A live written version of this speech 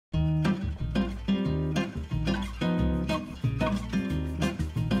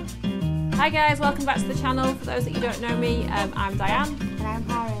Hi guys, welcome back to the channel. For those that you don't know me, I'm Diane. And I'm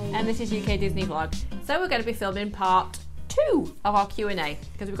Harry. And this is UK Disney Vlog. So we're going to be filming part 2 of our Q&A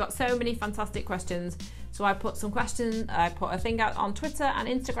because we've got so many fantastic questions. So I put a thing out on Twitter and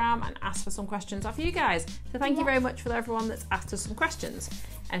Instagram and asked for some questions off you guys. So thank you very much for everyone that's asked us some questions.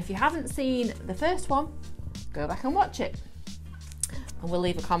 And if you haven't seen the first one, go back and watch it. And we'll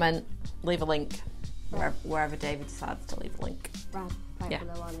leave a comment, leave a link, wherever David decides to leave a link. Right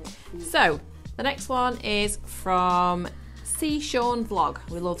below on it. So the next one is from Sean Vlog.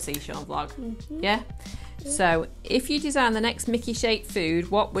 We love Sean Vlog. Mm-hmm. Yeah? So if you design the next Mickey shaped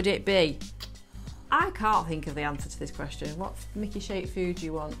food, what would it be? I can't think of the answer to this question. What Mickey shaped food do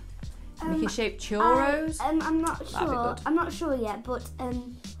you want? Mickey shaped churros? I'm not That'd be sure. good. I'm not sure yet, but I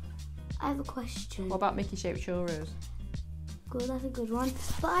have a question. What about Mickey shaped churros? Good, that's a good one.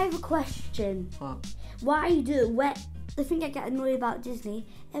 But I have a question. What? The thing I get annoyed about Disney,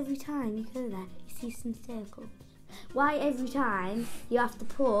 every time you go there, you see some circles. Why every time you have to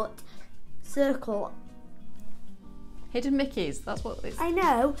put circle? Hidden Mickeys, that's what it's... I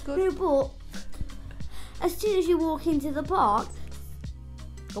know, Good. no, but as soon as you walk into the park,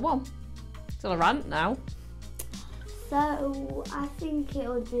 Go on. It's on a rant now. so I think it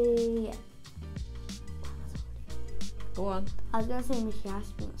would be, Go on. I was going to say Mickey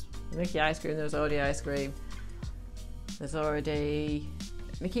Ice Cream. Mickey ice cream, there's already ice cream. There's already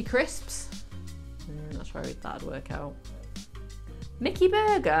Mickey crisps. Not sure how that'd work out. Mickey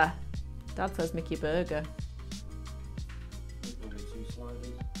burger. Dad says Mickey burger.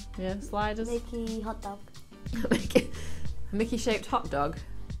 Yeah, sliders. Mickey hot dog. Mickey shaped hot dog.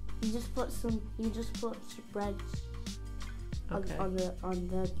 You just put bread Okay. on the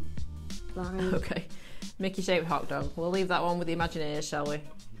line. Okay. Mickey shaped hot dog. We'll leave that one with the Imagineers, shall we?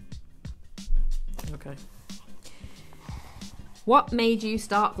 Okay. What made you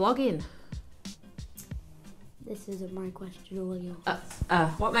start vlogging? This isn't my question or yours.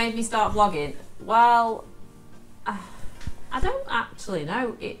 What made me start vlogging? Well, I don't actually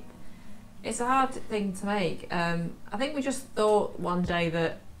know. It's a hard thing to make. I think we just thought one day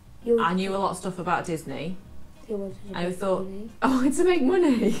that I knew a lot of stuff about Disney. And we thought, to make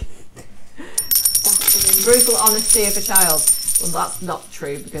money. Brutal honesty of a child. Well, that's not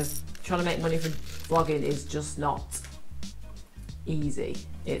true because trying to make money from vlogging is just not easy.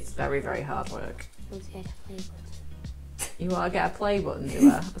 It's very, very hard work. You want to get a play button, do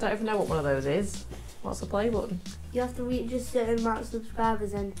I? I don't even know what one of those is. What's a play button? You have to reach a certain amount of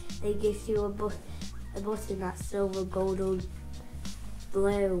subscribers and they give you a button that's silver, gold or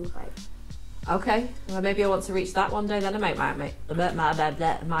blue. Okay, well maybe I want to reach that one day, then I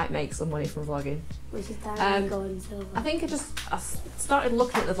might make some money from vlogging. Which is diamond, gold and silver. I think I started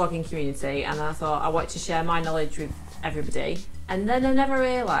looking at the vlogging community and I thought I wanted to share my knowledge with everybody, and then I never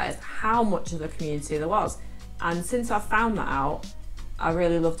realised how much of the community there was. And since I've found that out, I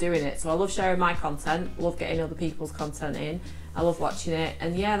really love doing it. So I love sharing my content, love getting other people's content in, I love watching it,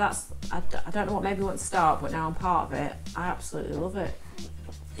 and yeah, I don't know what made me want to start, but now I'm part of it. I absolutely love it.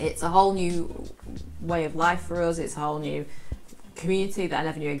 It's a whole new way of life for us. It's a whole new community that I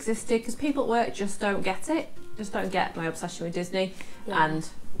never knew existed, because people at work just don't get it, just don't get my obsession with Disney. Yeah. And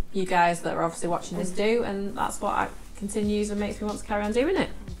you guys that are obviously watching this do, and that's what continues and makes me want to carry on doing it.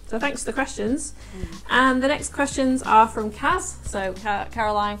 So thanks for the questions. And the next questions are from Kaz. So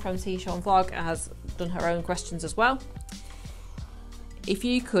Caroline from Sean Vlog has done her own questions as well. If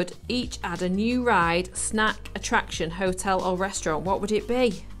you could each add a new ride, snack, attraction, hotel or restaurant, what would it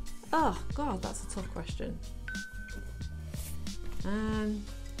be? Oh God, that's a tough question.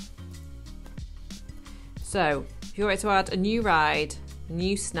 So if you wanted to add a new ride,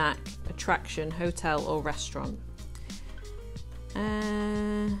 new snack, attraction, hotel or restaurant.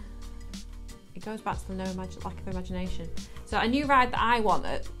 It goes back to the lack of imagination. So a new ride that I want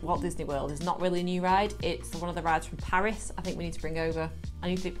at Walt Disney World is not really a new ride. It's one of the rides from Paris. I think we need to bring over.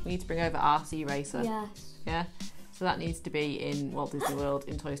 We need to bring over RC Racer. Yes. Yeah. So that needs to be in Walt Disney World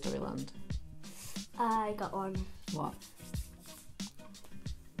in Toy Story Land. I got one. What?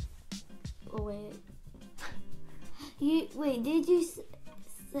 Oh wait. Did you say?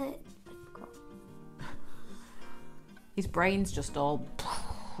 I forgot. His brain's just all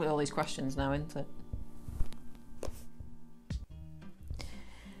with all these questions now, isn't it?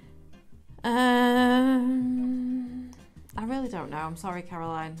 I really don't know. I'm sorry,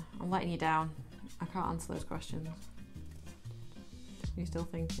 Caroline. I'm letting you down. I can't answer those questions. Are you still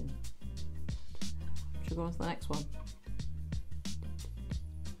thinking? Should we go on to the next one?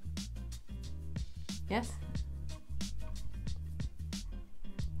 Yes?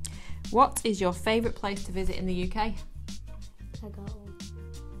 What is your favourite place to visit in the UK? I got one.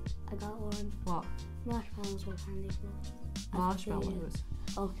 I got one. What? Marshmallows or candy floss. Marshmallows.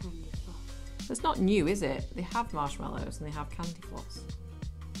 Or candy floss. It's not new, is it? They have marshmallows and they have candy floss.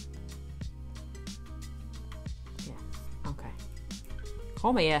 Yeah, okay.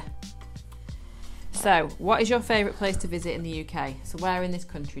 Come here. So, what is your favourite place to visit in the UK? So where in this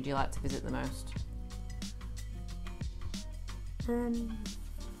country do you like to visit the most?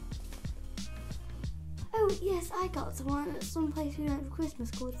 Oh yes, I got one at some place we went for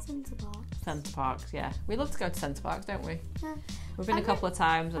Christmas called Centre Park. Centre Parks, yeah. We love to go to Centre Parks, don't we? Yeah. We've been a couple of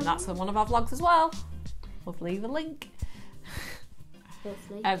times and that's on one of our vlogs as well. We'll leave a link.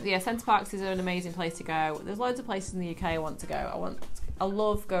 Hopefully. Yeah, Centre Parks is an amazing place to go. There's loads of places in the UK I want to go. I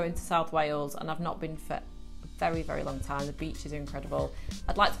love going to South Wales and I've not been for a very, very long time. The beach is incredible.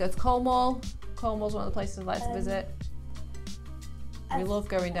 I'd like to go to Cornwall. Cornwall's one of the places I'd like to visit. We love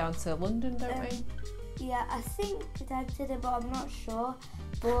going down to London, don't we? Yeah, I think Dad did it, but I'm not sure.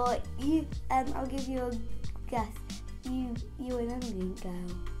 But you, I'll give you a guess. You and Emily didn't go.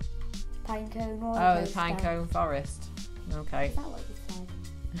 Pinecone roller Oh, coaster. the Pinecone Forest. Okay. Is that what you said?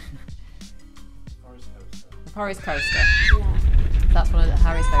 The Forest Coaster. Yeah. That's one of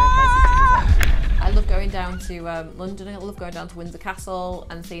Harry's favourite places to visit. I love going down to London. I love going down to Windsor Castle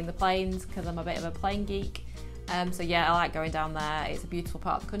and seeing the planes because I'm a bit of a plane geek. So yeah, I like going down there. It's a beautiful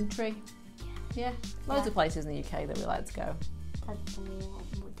part of the country. Yeah, loads of places in the UK that we like to go. That's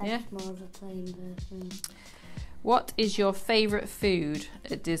more of a plane person. What is your favourite food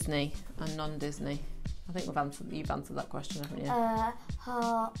at Disney and non-Disney? I think you've answered that question, haven't you?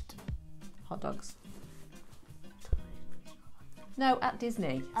 Hot dogs. No, at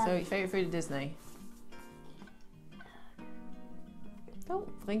Disney. So your favourite food at Disney? Don't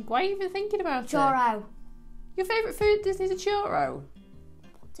think. Why are you even thinking about it? churro. Your favourite food at Disney is a churro?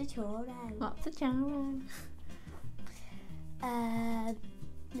 What's a churro? What's a churro?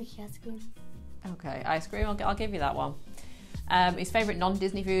 Mickey ice cream. Okay, ice cream. I'll give you that one. His favourite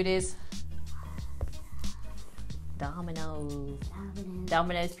non-Disney food is Domino's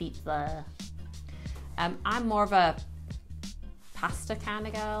pizza. I'm more of a pasta kind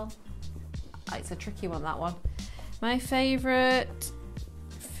of girl. It's a tricky one, that one. My favourite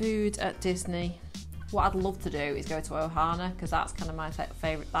food at Disney. What I'd love to do is go to Ohana because that's kind of my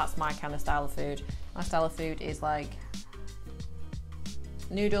favourite. That's my kind of style of food. My style of food is like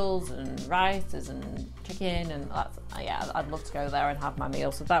noodles and rice and chicken, and that's, yeah, I'd love to go there and have my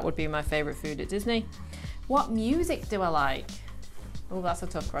meal. So that would be my favourite food at Disney. What music do I like? Oh, that's a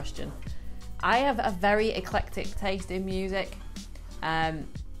tough question. I have a very eclectic taste in music. I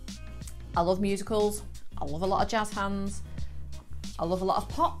love musicals. I love a lot of jazz hands. I love a lot of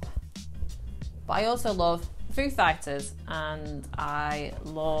pop. But I also love Foo Fighters, and I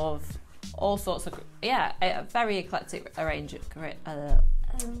love all sorts of, a very eclectic array of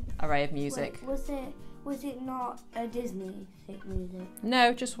music. Wait, was it not a Disney music?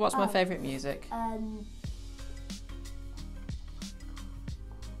 No, just what's my favourite music?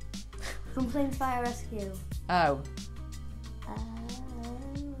 From Planes Fire Rescue. Oh.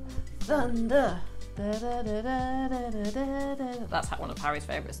 Thunder. That's one of Harry's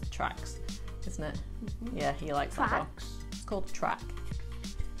favourite tracks, isn't it? Mm-hmm. Yeah, he likes that one. It's called Track.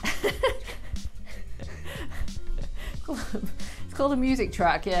 It's called a music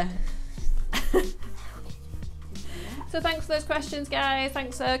track, yeah. So thanks for those questions, guys.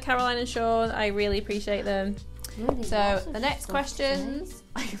 Thanks, Caroline and Sean. I really appreciate them. So the next questions,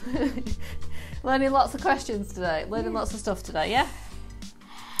 learning lots of questions today, learning lots of stuff today, yeah?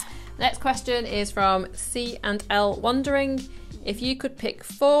 Next question is from C&L Wondering, if you could pick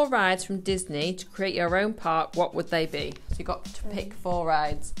 4 rides from Disney to create your own park, what would they be? So you got to pick 4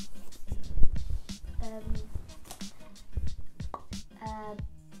 rides.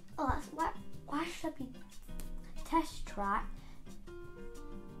 Why should I be Test Track?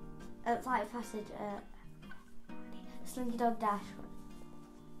 Flight of Passage, Slinky Dog Dash.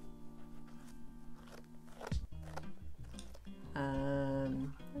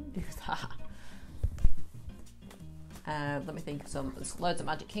 Do that. Let me think of some. There's loads of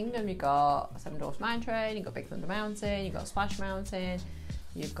Magic Kingdom. You've got Seven Dwarfs Mine Train, you've got Big Thunder Mountain, you've got Splash Mountain,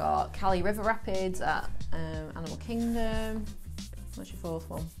 you've got Cali River Rapids at Animal Kingdom. What's your 4th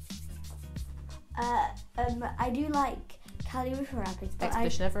one? I do like Cali River Rapids. But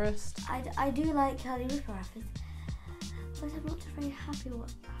Expedition Everest. I do like Cali River Rapids, but I'm not very happy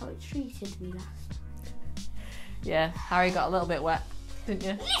how it treated me last. Yeah, Harry got a little bit wet, didn't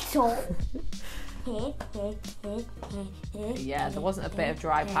you? Yeah, there wasn't a bit of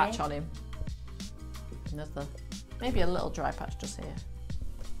dry patch on him. Nothing. Maybe a little dry patch just here.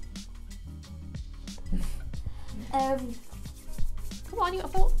 Come on, you got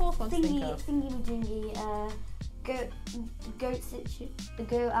a fourth one to think of. Thingy, the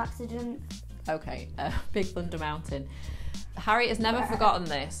goat accident. Okay, Big Thunder Mountain. Harry has never forgotten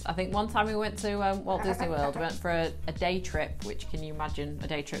this. I think one time we went to Walt Disney World. We went for a day trip, which can you imagine a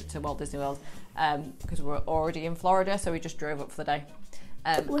day trip to Walt Disney World? Because we were already in Florida, so we just drove up for the day.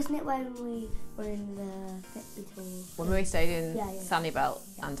 Wasn't it when we were in the when we stayed in Sanibel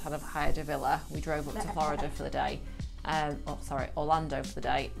and had hired a villa, we drove up to Florida for the day. Orlando for the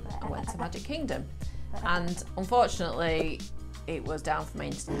day, and went to Magic Kingdom. And unfortunately, it was down for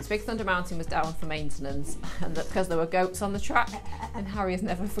maintenance. Big Thunder Mountain was down for maintenance, and that because there were goats on the track, and Harry has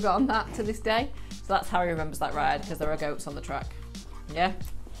never forgotten that to this day. So that's how he remembers that ride, because there were goats on the track. Yeah.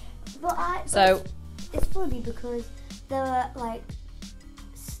 But it's funny because there were like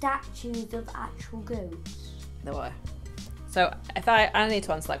statues of actual goats. There were. So if I need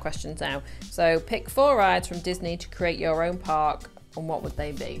to answer that question now. So pick 4 rides from Disney to create your own park, and what would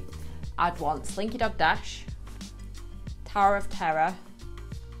they be? I'd want Slinky Dog Dash, Tower of Terror,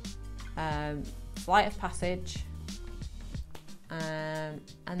 Flight of Passage, and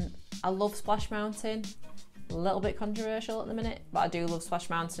I love Splash Mountain. A little bit controversial at the minute, but I do love Splash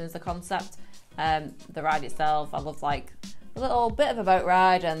Mountain as the concept. The ride itself, I love like a little bit of a boat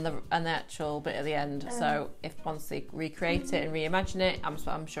ride and the actual bit at the end. So if once they recreate it and reimagine it, I'm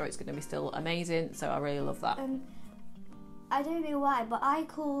sure it's going to be still amazing. So I really love that. I don't know why, but I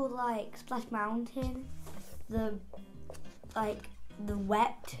call like Splash Mountain the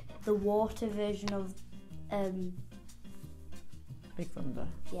water version of Big Thunder.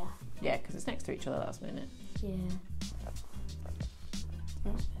 Yeah. Yeah, because it's next to each other. That's isn't it?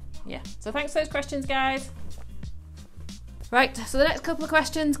 Yeah. Yeah. So thanks for those questions, guys. Right, so the next couple of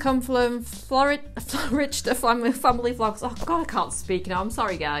questions come from FloRichDa family vlogs. Oh God, I can't speak now. I'm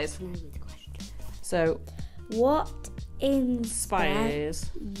sorry, guys. So, what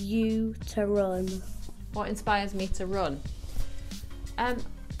inspires you to run? What inspires me to run? To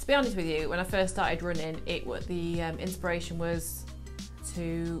be honest with you, when I first started running, the inspiration was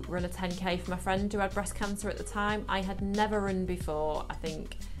to run a 10k for my friend who had breast cancer at the time. I had never run before. I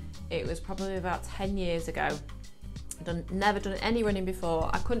think it was probably about 10 years ago. Never done any running before.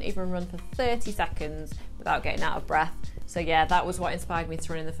 I couldn't even run for 30 seconds without getting out of breath. So yeah, that was what inspired me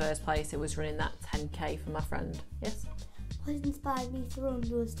to run in the first place. It was running that 10k for my friend. Yes? What inspired me to run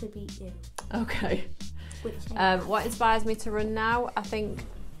was to beat you. Okay. What inspires me to run now? I think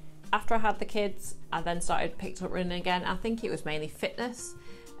after I had the kids, I then picked up running again. I think it was mainly fitness,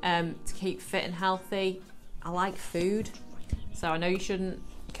 to keep fit and healthy. I like food, so I know you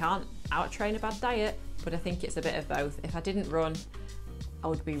can't out-train a bad diet, but I think it's a bit of both. If I didn't run, I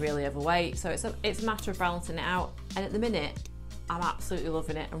would be really overweight. So it's a matter of balancing it out. And at the minute, I'm absolutely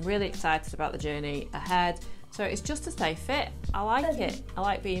loving it. I'm really excited about the journey ahead. So it's just to stay fit. I like it. I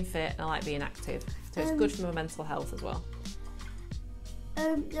like being fit and I like being active. So it's good for my mental health as well.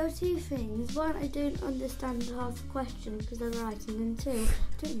 There are 2 things. One, I don't understand half the questions because they're writing, and 2, I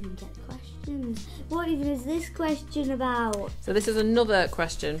don't even get the questions. What even is this question about? So this is another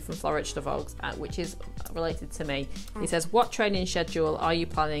question from FloRichDa vlogs, which is related to me. He says, what training schedule are you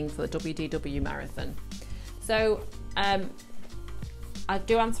planning for the WDW Marathon? So I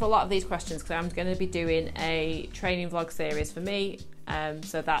do answer a lot of these questions because I'm going to be doing a training vlog series for me.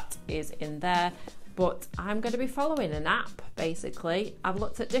 So that is in there. But I'm going to be following an app, basically. I've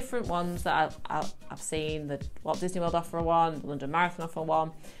looked at different ones that I've seen. The Walt Disney World offer one, the London Marathon offer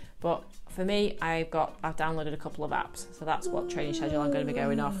one. But for me, I've downloaded a couple of apps. So that's what training schedule I'm going to be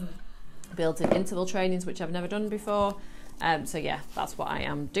going off. Built-in interval trainings, which I've never done before. So yeah, that's what I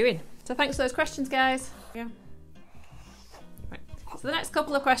am doing. So thanks for those questions, guys. Yeah. Right. So the next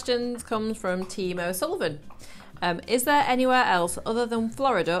couple of questions comes from Timo Sullivan. Is there anywhere else other than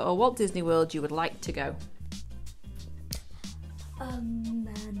Florida or Walt Disney World you would like to go?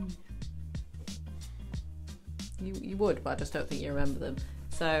 You would, but I just don't think you remember them.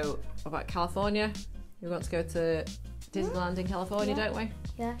 So, what about California? We want to go to Disneyland in California, don't we?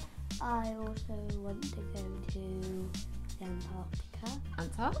 Yeah. I also want to go to Antarctica.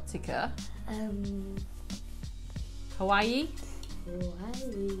 Antarctica? Hawaii?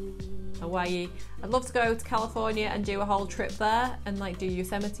 Hawaii. I'd love to go to California and do a whole trip there and like do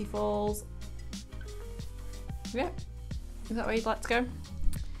Yosemite Falls. Yeah. Is that where you'd like to go?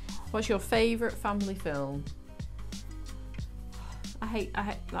 What's your favourite family film?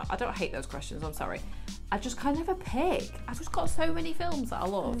 I don't hate those questions, I'm sorry. I just kind of never pick. I've just got so many films that I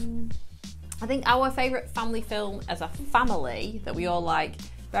love. I think our favourite family film as a family that we all like,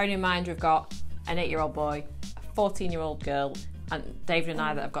 bearing in mind we've got an 8-year-old boy, a 14-year-old girl, and David and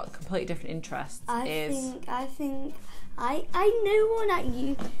I that have got completely different interests I is... think I know one at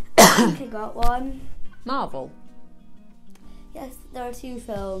you. I think I got one. Marvel. Yes, there are 2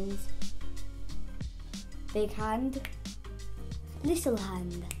 films. Big Hand, Little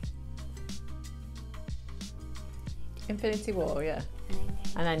Hand. Infinity War, yeah.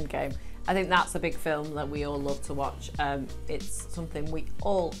 And Endgame. I think that's a big film that we all love to watch. It's something we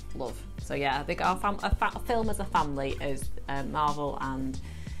all love. So yeah, I think our film as a family is Marvel and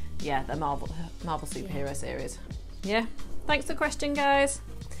the Marvel superhero series. Yeah. Thanks for the question, guys.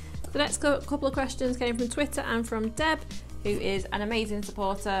 The next couple of questions came from Twitter and from Deb, who is an amazing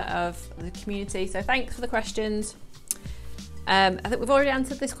supporter of the community. So thanks for the questions. I think we've already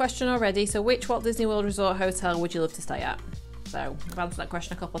answered this question already. So which Walt Disney World Resort hotel would you love to stay at? So we've answered that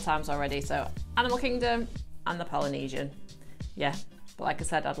question a couple of times already. So Animal Kingdom and the Polynesian. Yeah, but like I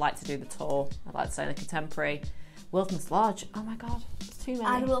said, I'd like to do the tour. I'd like to stay in the Contemporary. Wilderness Lodge. Oh my God, it's too many.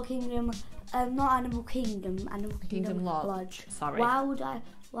 Animal Kingdom, not Animal Kingdom. Animal Kingdom Lodge. Sorry. Why would I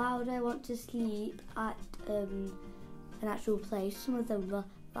want to sleep at an actual place? Some of the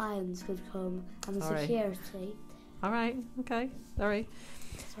lions could come and the security. All right. Okay. Sorry.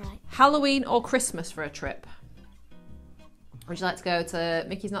 That's right. Halloween or Christmas for a trip? Would you like to go to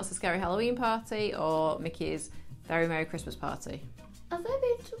Mickey's Not So Scary Halloween Party or Mickey's Very Merry Christmas Party? Have they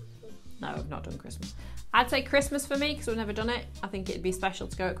been to... No, I've not done Christmas. I'd say Christmas for me because we've never done it. I think it'd be special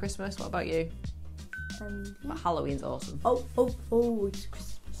to go at Christmas. What about you? But Halloween's awesome. Oh, it's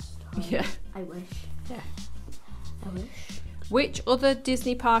Christmas time. Yeah. I wish. Yeah. I wish. Which other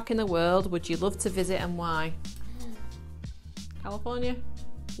Disney park in the world would you love to visit and why? California?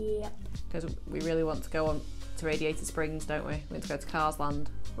 Yep. Because we really want to go on to Radiator Springs, don't we? We want to go to Cars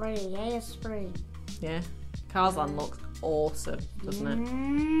Land. Radiator Springs. Yeah. Cars Land looks awesome, doesn't it?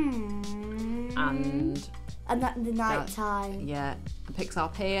 And at the night time. Yeah. And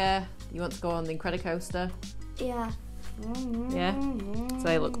Pixar Pier. You want to go on the Incredicoaster? Yeah. Yeah. So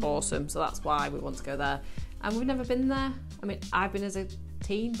they look awesome. So that's why we want to go there. And we've never been there. I mean, I've been as a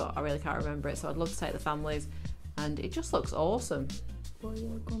teen, but I really can't remember it. So I'd love to take the families. And it just looks awesome.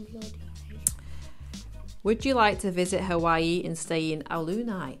 Would you like to visit Hawaii and stay in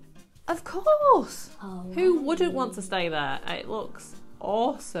Aulani? Of course! Who wouldn't want to stay there? It looks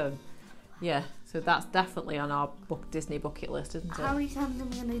awesome. Yeah, so that's definitely on our Disney bucket list, isn't it? How many times am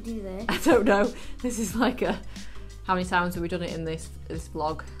I going to do this? I don't know. This is like how many times have we done it in this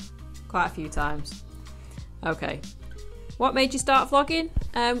vlog? Quite a few times. Okay. What made you start vlogging?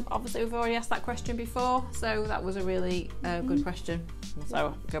 Obviously we've already asked that question before, so that was a really good question. So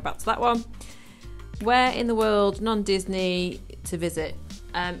I'll go back to that one. Where in the world, non-Disney, to visit?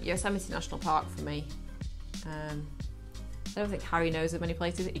 Yosemite National Park for me. I don't think Harry knows of many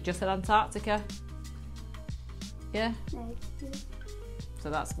places. He just said Antarctica. Yeah? So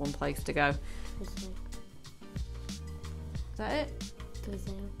that's one place to go. Is that it? To a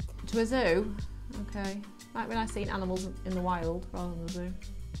zoo. To a zoo? Okay. Might be nice seeing animals in the wild rather than the zoo.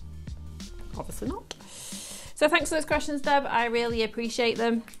 Obviously not. So thanks for those questions, Deb. I really appreciate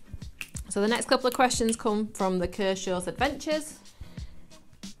them. So the next couple of questions come from the Kershaw's Adventures.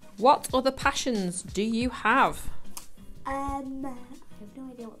 What other passions do you have? I have no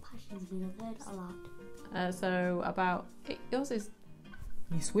idea what passions mean. I've heard it a lot. So about yours is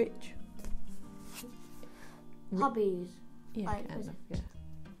you switch. Hobbies. Yeah, like, kind of,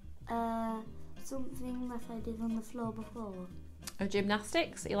 yeah. Something that I did on the floor before. Oh,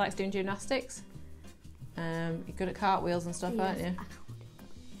 gymnastics. He likes doing gymnastics. You're good at cartwheels and stuff, aren't you?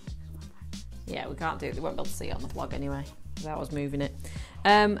 Yeah, we can't do it. They won't be able to see it on the vlog anyway. That was moving it.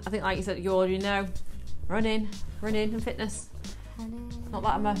 I think, like you said, you already know, running and fitness. Not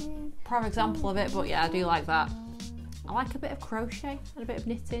that I'm a prime example of it, but yeah, I do like that. I like a bit of crochet and a bit of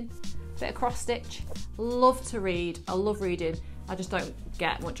knitting, a bit of cross stitch. Love to read. I love reading. I just don't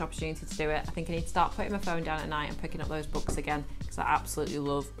get much opportunity to do it. I think I need to start putting my phone down at night and picking up those books again because I absolutely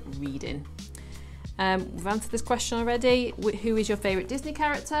love reading. We've answered this question already. Who is your favourite Disney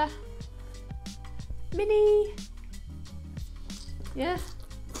character? Minnie. Yeah.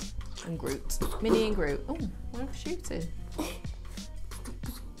 And Groot. Minnie and Groot. Oh, we're shooting.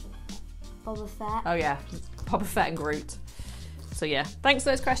 Boba Fett. Oh yeah, Boba Fett and Groot. So yeah, thanks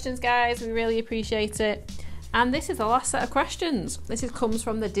for those questions, guys. We really appreciate it. And this is the last set of questions. This comes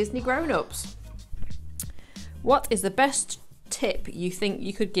from the Disney grown-ups. What is the best tip you think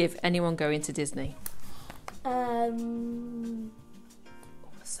you could give anyone going to Disney?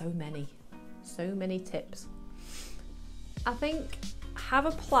 So many tips. I think have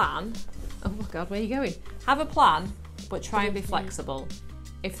a plan. Oh my God, where are you going? Have a plan, but try and be flexible.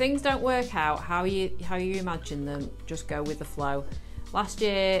 if things don't work out how you imagine them, just go with the flow. Last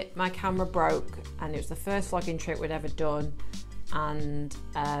year my camera broke and it was the first vlogging trip we'd ever done, and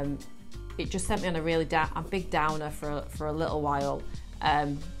it just sent me on a really big downer for a little while.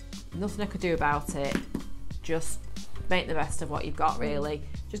 Nothing I could do about it. Just make the best of what you've got, really.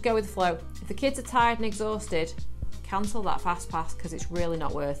 Just go with the flow. If the kids are tired and exhausted, cancel that fast pass because it's really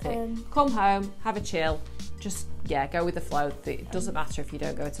not worth it. Come home, have a chill, just go with the flow. It doesn't matter if you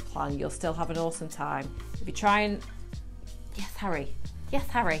don't go to plan, you'll still have an awesome time. If you try and yes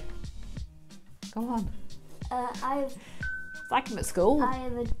Harry go on. It's like him at school. I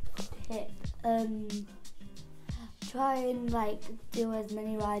have a tip. Try and like do as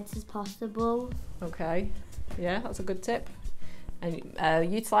many rides as possible. Okay, yeah, that's a good tip.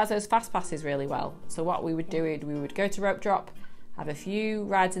 And utilise those fast passes really well. So what we would do is we would go to rope drop, have a few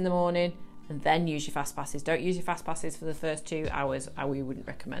rides in the morning, and then use your fast passes. Don't use your fast passes for the first 2 hours, we wouldn't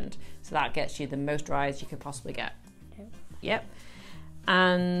recommend. So that gets you the most rides you could possibly get. Yep.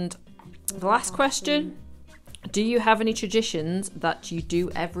 And the last question, do you have any traditions that you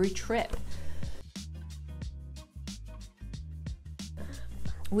do every trip?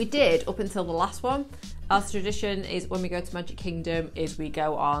 We did up until the last one. Our tradition is when we go to Magic Kingdom is we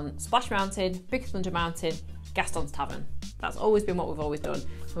go on Splash Mountain, Big Thunder Mountain, Gaston's Tavern. That's always been what we've always done.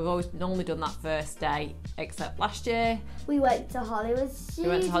 We've always normally done that first day, except last year. We went to Hollywood Studios. We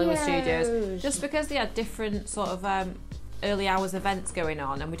went to Hollywood Studios just because they had different sort of early hours events going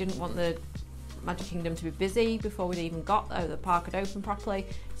on, and we didn't want the Magic Kingdom to be busy before we'd even got there. The park had opened properly,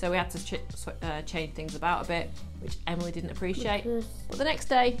 so we had to change things about a bit, which Emily didn't appreciate. But the next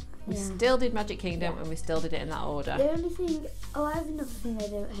day, we still did Magic Kingdom, and we still did it in that order. The only thing, I have another thing I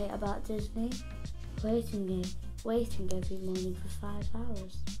don't hate about Disney: waiting every morning for 5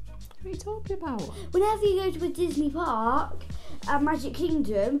 hours. What are you talking about? Whenever you go to a Disney park at Magic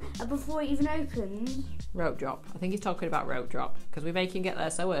Kingdom, and before it even opens. Rope drop. I think he's talking about rope drop because we make him get there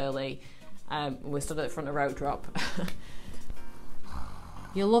so early. We're stood at the front of rope drop.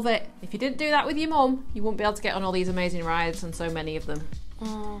 You'll love it. If you didn't do that with your mum, you wouldn't be able to get on all these amazing rides and so many of them.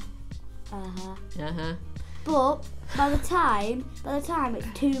 But by the time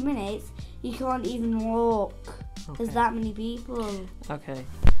it's 2 minutes, you can't even walk. Okay. There's that many people. Okay.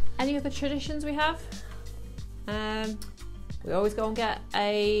 Any other traditions we have? We always go and get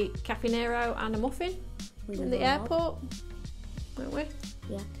a Caffè Nero and a muffin in the airport, don't we?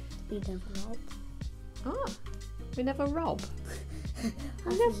 Yeah. We never rob. Oh, we never rob.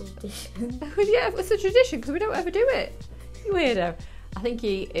 That's a tradition. Yeah, it's a tradition because we don't ever do it. You weirdo. I think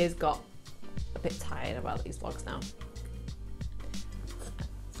he is got a bit tired about these vlogs now.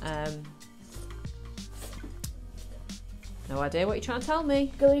 No idea what you're trying to tell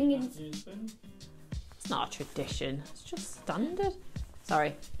me. Going in. It's not a tradition. It's just standard.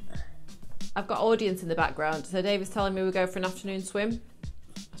 Sorry. I've got audience in the background. So David's telling me we go for an afternoon swim.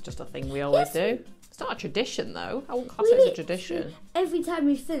 That's just a thing we always do. It's not a tradition though. I wouldn't class it as a tradition. Every time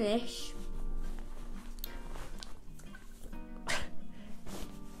we finish.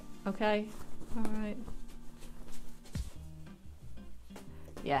 Okay. All right.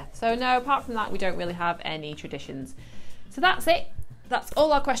 Yeah. So no, apart from that, we don't really have any traditions. So that's it. That's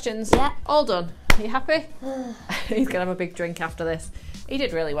all our questions. Yeah. All done. Are you happy? He's going to have a big drink after this. He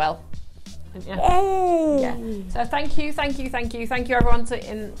did really well. Yeah. So thank you everyone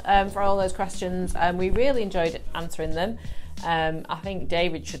for all those questions. We really enjoyed answering them. I think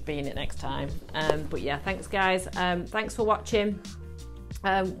David should be in it next time. But yeah, thanks guys. Thanks for watching.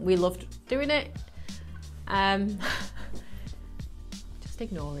 We loved doing it. Just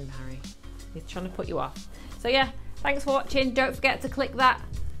ignore him, Harry. He's trying to put you off. So yeah, thanks for watching. Don't forget to click that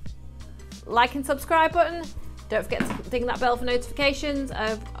like and subscribe button. Don't forget to ding that bell for notifications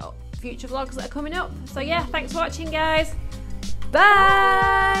of future vlogs that are coming up. So yeah, thanks for watching guys.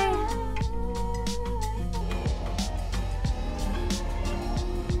 Bye.